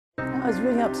I was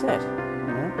really upset, you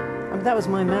know. I mean, that was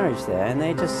my marriage there, and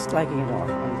they're just slagging it off.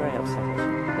 I'm very upset.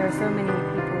 There are so many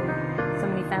people, so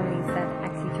many families that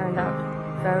actually turned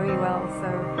out very well, so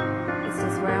it's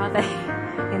just, where are they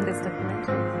in this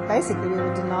documentary? Basically, we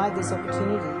were denied this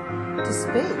opportunity to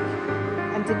speak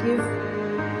and to give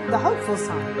the hopeful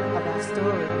side of our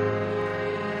story.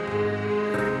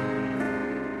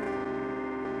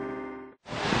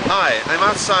 Hi, I'm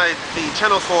outside the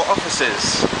Channel 4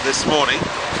 offices this morning,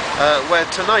 where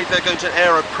tonight they're going to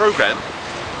air a programme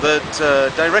that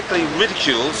directly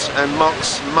ridicules and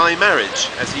mocks my marriage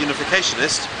as a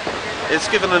unificationist. It's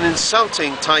given an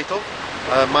insulting title,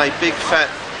 My Big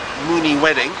Fat Moonie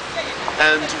Wedding,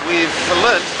 and we've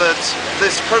learnt that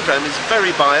this programme is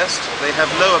very biased. They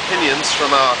have no opinions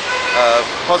from our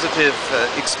positive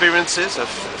experiences of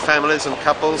families and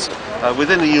couples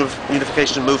within the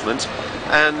unification movement.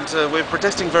 And we're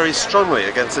protesting very strongly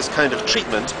against this kind of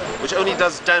treatment, which only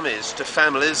does damage to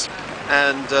families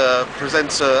and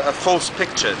presents a false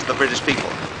picture to the British people.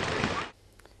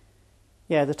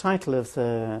 Yeah, the title of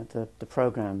the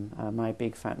programme, My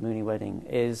Big Fat Moonie Wedding,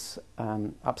 is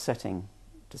upsetting,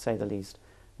 to say the least.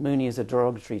 Moonie is a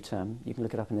derogatory term. You can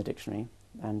look it up in the dictionary,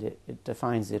 and it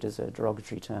defines it as a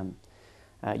derogatory term.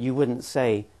 You wouldn't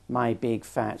say, my big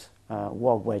fat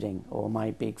wog wedding, or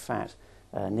my big fat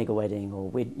nigger wedding, or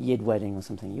yid wedding, or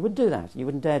something. You wouldn't do that. You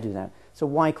wouldn't dare do that. So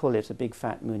why call it a big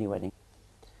fat Moonie wedding?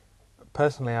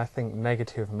 Personally, I think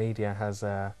negative media has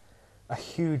a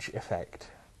huge effect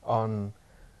on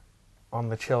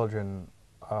the children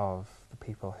of the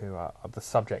people who are of the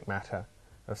subject matter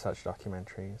of such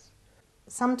documentaries.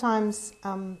 Sometimes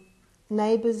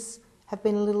neighbours have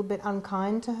been a little bit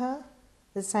unkind to her.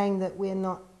 They're saying that we're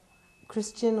not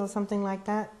Christian or something like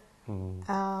that.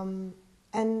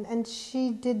 And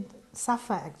she did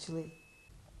suffer, actually.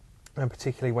 And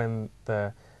particularly when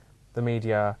the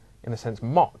media, in a sense,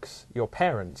 mocks your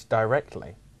parents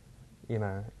directly. You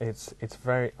know, I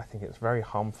think it's very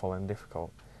harmful and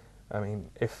difficult. I mean,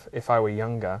 if I were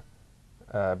younger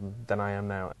than I am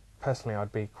now, personally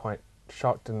I'd be quite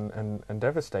shocked and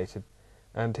devastated.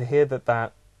 And to hear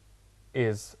that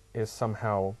is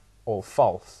somehow all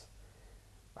false,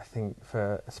 I think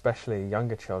for especially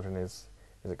younger children is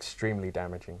extremely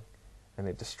damaging, and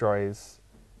it destroys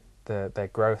their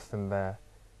growth and the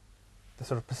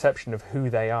sort of perception of who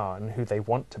they are and who they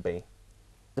want to be.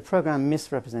 The programme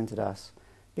misrepresented us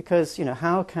because, you know,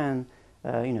 how can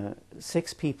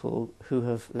 6 people who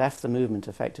have left the movement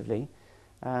effectively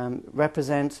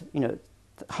represent, you know,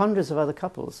 hundreds of other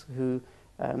couples who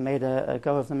made a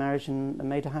go of the marriage and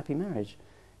made a happy marriage?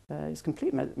 It's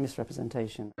complete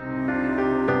misrepresentation.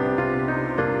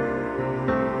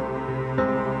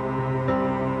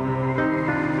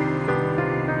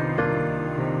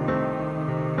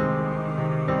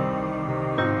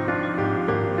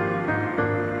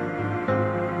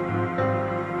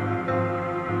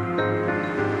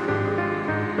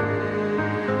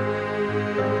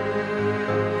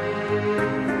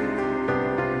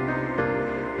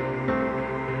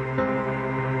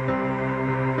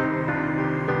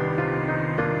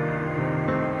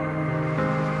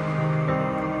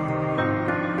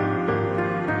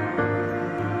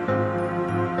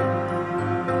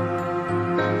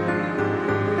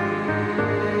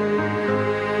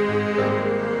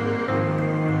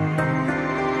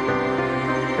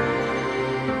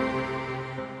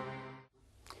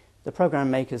 The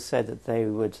programme makers said that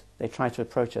they tried to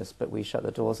approach us, but we shut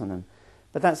the doors on them.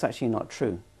 But that's actually not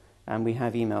true, and we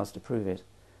have emails to prove it.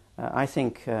 I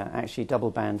think actually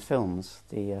Doubleband Films,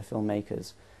 the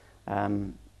filmmakers,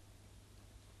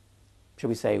 should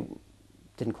we say,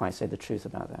 didn't quite say the truth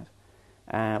about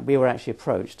that. We were actually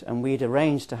approached, and we'd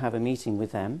arranged to have a meeting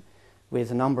with them, with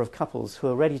a number of couples who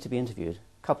are ready to be interviewed,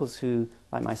 couples who,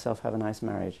 like myself, have a nice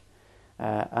marriage.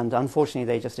 And unfortunately,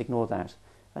 they just ignored that.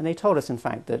 And they told us, in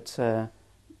fact, that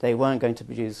they weren't going to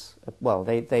produce,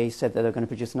 they said that they were going to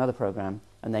produce another programme,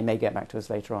 and they may get back to us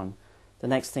later on. The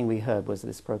next thing we heard was that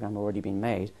this programme had already been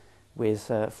made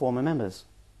with former members.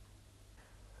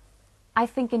 I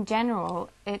think in general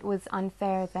it was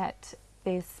unfair that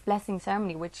this blessing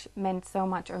ceremony, which meant so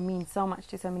much or means so much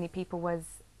to so many people, was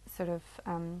sort of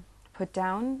put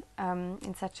down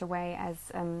in such a way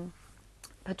as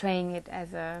portraying it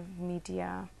as a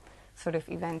media sort of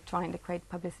event trying to create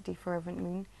publicity for Reverend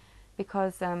Moon,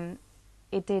 because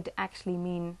it did actually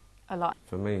mean a lot.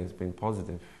 For me, it's been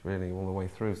positive, really, all the way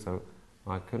through, so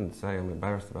I couldn't say I'm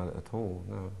embarrassed about it at all,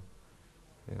 no.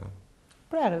 Yeah.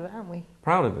 Proud of it, aren't we?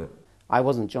 Proud of it. I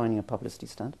wasn't joining a publicity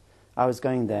stunt. I was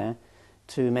going there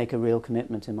to make a real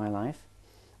commitment in my life,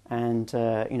 and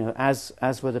you know,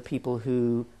 as were the people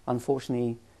who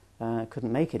unfortunately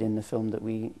couldn't make it in the film that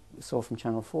we saw from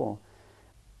Channel 4.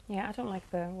 Yeah, I don't like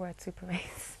the word super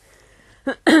race.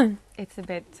 It's a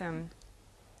bit,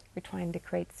 we're trying to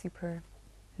create super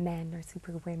men or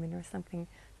super women or something.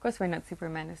 Of course we're not super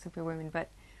men or super women, but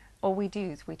all we do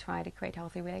is we try to create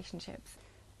healthy relationships.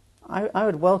 I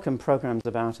would welcome programs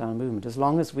about our movement as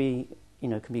long as we,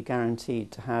 can be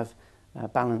guaranteed to have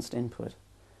balanced input.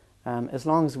 As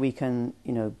long as we can,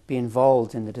 be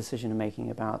involved in the decision making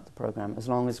about the program, as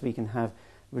long as we can have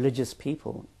religious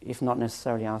people, if not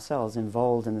necessarily ourselves,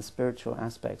 involved in the spiritual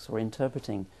aspects or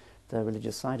interpreting the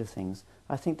religious side of things,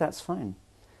 I think that's fine.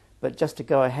 But just to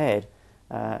go ahead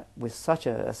with such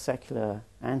a secular,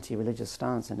 anti-religious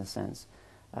stance, in a sense,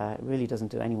 it really doesn't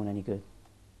do anyone any good.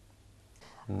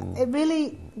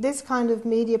 This kind of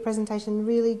media presentation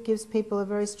really gives people a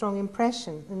very strong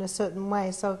impression in a certain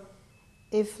way. So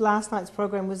if last night's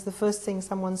program was the first thing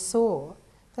someone saw,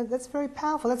 that's very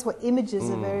powerful. That's why images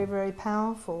are very, very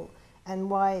powerful, and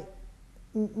why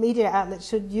media outlets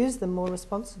should use them more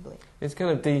responsibly. It's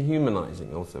kind of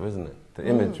dehumanising also, isn't it? The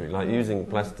imagery, like using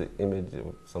plastic image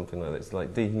or something like that, it's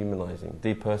like dehumanising,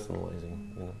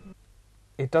 depersonalising,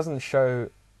 It doesn't show,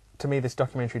 to me this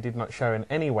documentary did not show in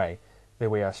any way that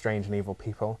we are strange and evil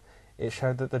people. It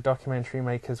showed that the documentary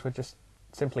makers were just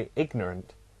simply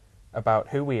ignorant about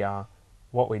who we are,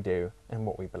 what we do, and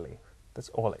what we believe. That's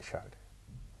all it showed.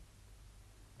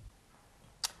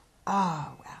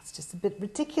 Oh, well, it's just a bit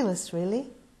ridiculous, really.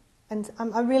 And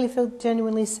I really feel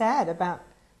genuinely sad about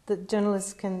that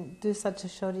journalists can do such a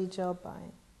shoddy job.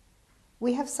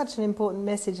 We have such an important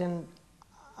message, and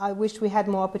I wish we had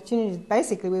more opportunities.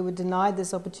 Basically, we were denied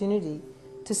this opportunity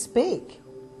to speak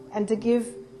and to give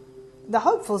the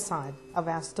hopeful side of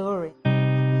our story.